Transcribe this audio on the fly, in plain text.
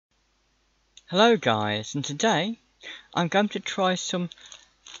Hello guys, and today I'm going to try some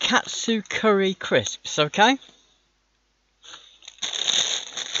Katsu curry crisps, okay?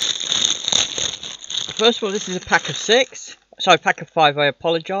 First of all, this is a pack of 6. Sorry, pack of 5, I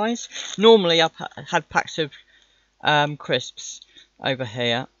apologise. Normally I've had packs of crisps over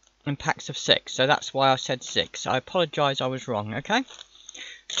here in packs of 6, so that's why I said 6. I apologise, I was wrong, okay?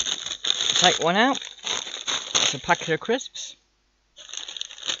 Take one out. It's a packet of crisps.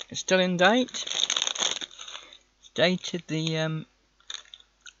 It's still in date. It's dated the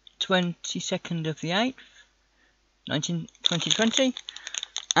 22nd of the 8th, 2020.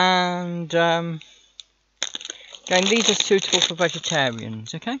 And again, these are suitable for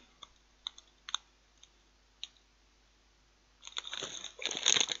vegetarians, okay?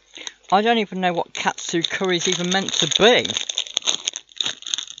 I don't even know what Katsu curry is even meant to be.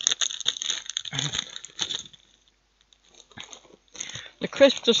 The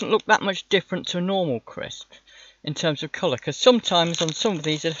crisp doesn't look that much different to a normal crisp in terms of colour, because sometimes on some of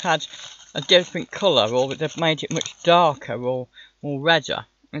these they've had a different colour, or they've made it much darker or redder.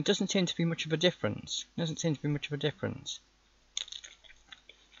 It doesn't seem to be much of a difference.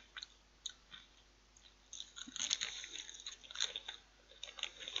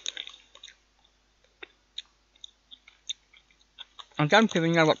 I don't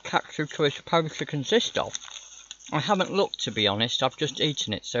even know what Katsu curry is supposed to consist of. I haven't looked, to be honest. I've just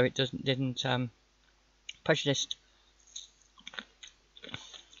eaten it, so it didn't prejudice.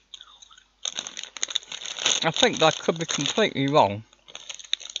 I think that I could be completely wrong.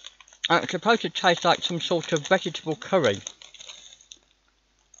 It's supposed to taste like some sort of vegetable curry.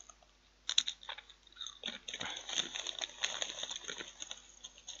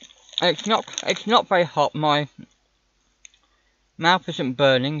 It's not very hot. My mouth isn't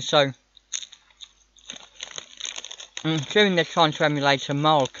burning, so I'm assuming they're trying to emulate a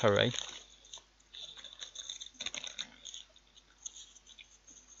mild curry.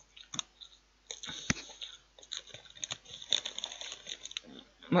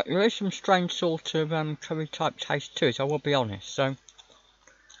 But there is some strange sort of curry type taste to it, I will be honest. So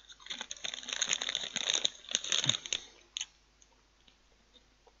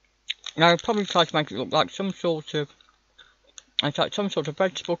now I'll probably try to make it look like some sort of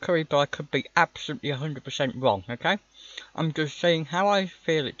vegetable curry, but I could be absolutely 100% wrong, okay? I'm just saying how I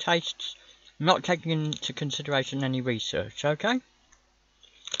feel it tastes, not taking into consideration any research, okay?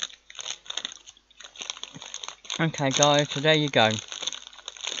 Okay guys, so there you go.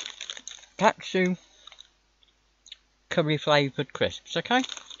 Katsu curry flavoured crisps, okay?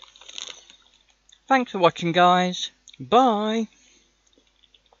 Thanks for watching guys. Bye!